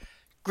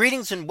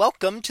Greetings and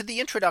welcome to the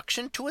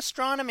introduction to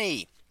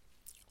astronomy.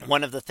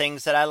 One of the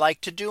things that I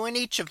like to do in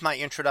each of my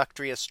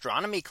introductory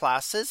astronomy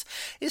classes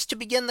is to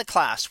begin the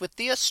class with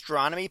the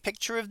astronomy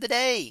picture of the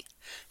day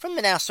from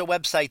the NASA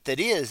website, that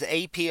is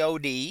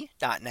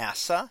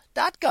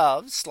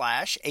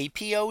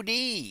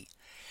apod.nasa.gov/apod.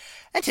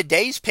 And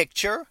today's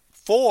picture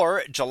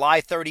for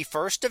July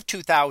 31st of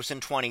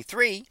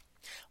 2023.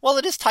 Well,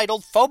 it is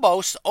titled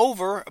Phobos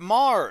over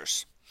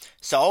Mars.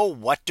 So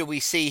what do we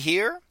see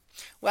here?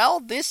 Well,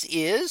 this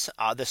is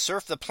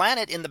the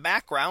planet in the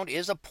background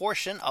is a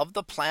portion of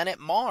the planet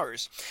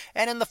Mars.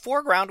 And in the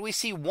foreground, we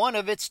see one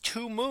of its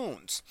two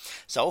moons.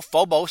 So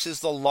Phobos is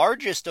the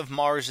largest of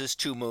Mars's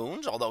two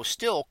moons, although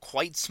still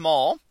quite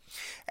small.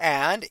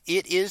 And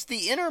it is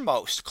the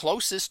innermost,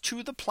 closest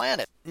to the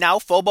planet. Now,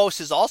 Phobos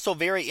is also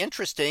very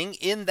interesting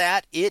in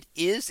that it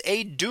is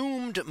a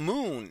doomed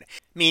moon,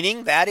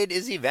 meaning that it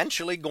is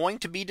eventually going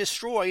to be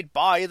destroyed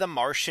by the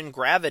Martian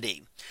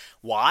gravity.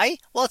 Why?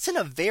 Well, it's in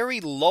a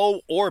very low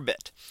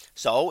orbit.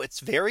 So it's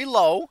very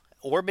low,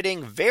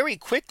 orbiting very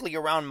quickly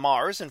around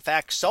Mars. In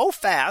fact, so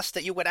fast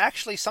that you would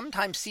actually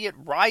sometimes see it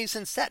rise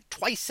and set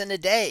twice in a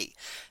day.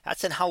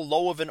 That's in how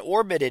low of an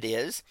orbit it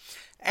is.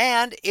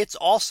 And it's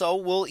also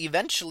will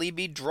eventually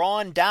be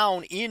drawn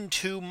down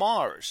into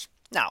Mars.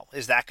 Now,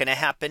 is that going to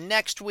happen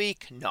next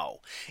week? No,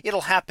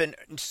 it'll happen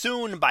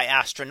soon by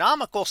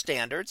astronomical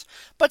standards.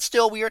 But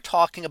still, we are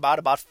talking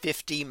about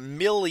 50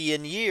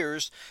 million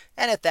years.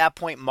 And at that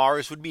point,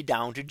 Mars would be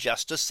down to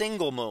just a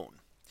single moon.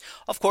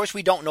 Of course,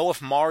 we don't know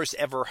if Mars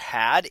ever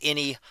had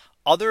any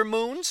other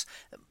moons.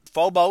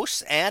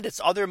 Phobos and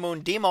its other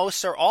moon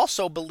Deimos are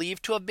also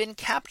believed to have been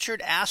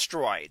captured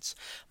asteroids.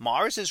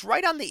 Mars is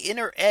right on the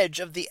inner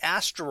edge of the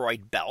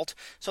asteroid belt.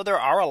 So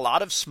there are a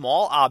lot of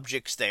small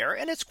objects there.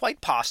 And it's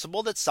quite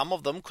possible that some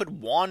of them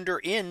could wander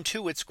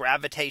into its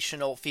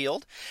gravitational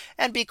field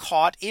and be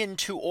caught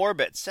into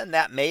orbits. And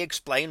that may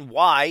explain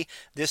why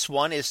this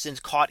one is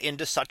caught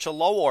into such a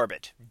low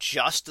orbit.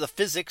 Just the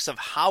physics of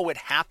how it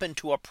happened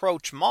to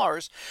approach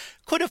Mars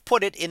could have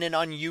put it in an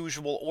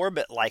unusual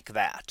orbit like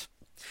that.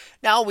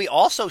 Now, we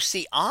also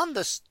see on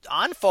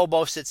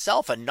Phobos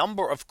itself a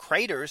number of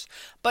craters.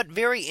 But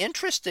very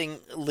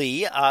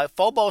interestingly,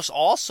 Phobos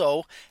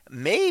also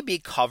may be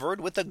covered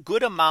with a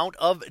good amount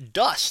of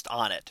dust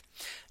on it.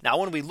 Now,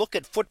 when we look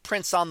at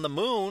footprints on the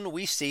moon,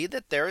 we see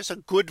that there is a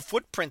good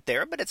footprint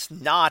there, but it's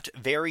not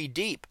very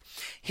deep.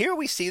 Here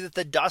we see that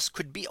the dust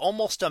could be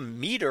almost a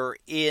meter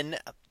in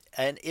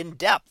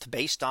depth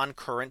based on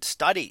current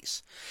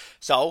studies.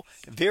 So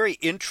very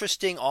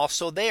interesting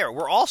also there.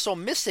 We're also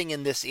missing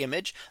in this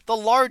image the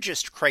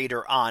largest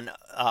crater on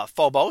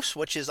Phobos,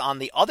 which is on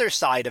the other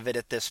side of it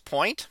at this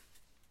point.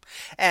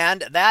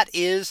 And that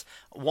is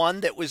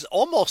one that was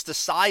almost the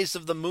size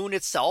of the moon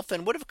itself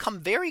and would have come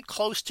very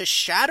close to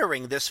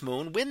shattering this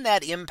moon when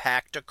that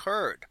impact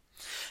occurred.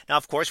 Now,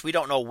 of course, we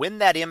don't know when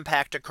that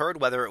impact occurred,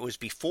 whether it was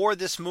before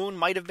this moon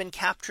might have been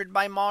captured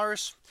by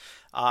Mars.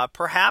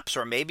 Perhaps,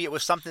 or maybe it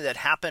was something that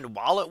happened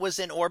while it was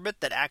in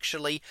orbit that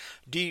actually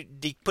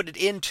put it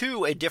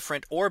into a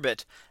different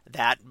orbit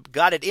that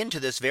got it into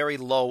this very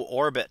low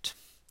orbit.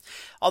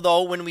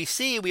 Although when we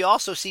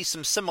also see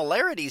some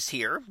similarities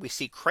here. We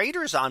see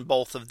craters on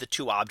both of the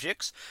two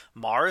objects,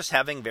 Mars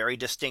having very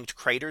distinct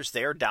craters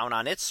there down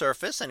on its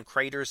surface and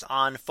craters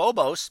on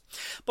Phobos.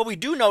 But we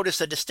do notice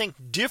a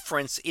distinct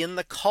difference in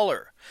the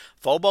color.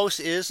 Phobos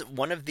is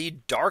one of the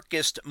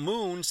darkest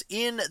moons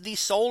in the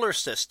solar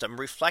system,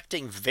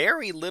 reflecting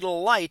very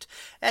little light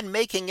and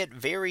making it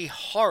very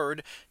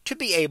hard to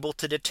be able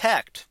to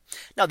detect.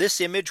 Now, this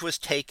image was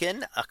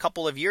taken a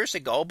couple of years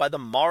ago by the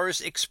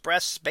Mars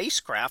Express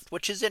spacecraft,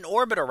 which is in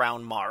orbit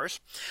around Mars,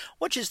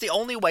 which is the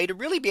only way to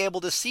really be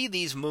able to see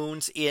these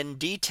moons in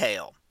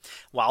detail.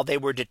 While they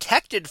were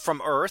detected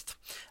from Earth,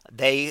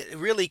 they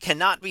really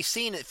cannot be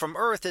seen from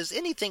Earth as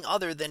anything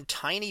other than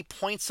tiny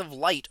points of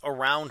light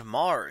around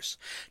Mars.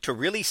 To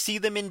really see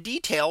them in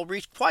detail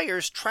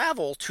requires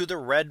travel to the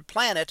red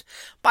planet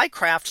by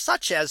craft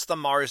such as the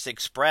Mars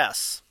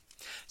Express.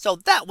 So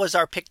that was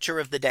our picture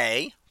of the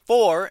day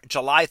for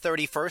July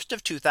 31st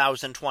of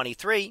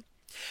 2023.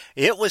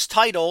 It was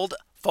titled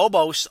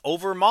Phobos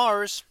over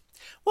Mars.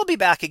 We'll be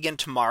back again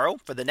tomorrow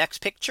for the next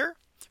picture,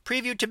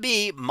 previewed to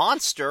be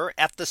Monster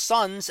at the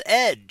Sun's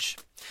Edge.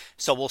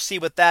 So we'll see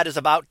what that is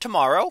about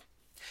tomorrow.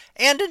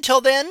 And until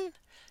then,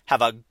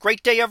 have a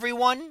great day,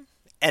 everyone,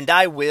 and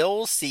I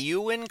will see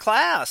you in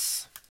class.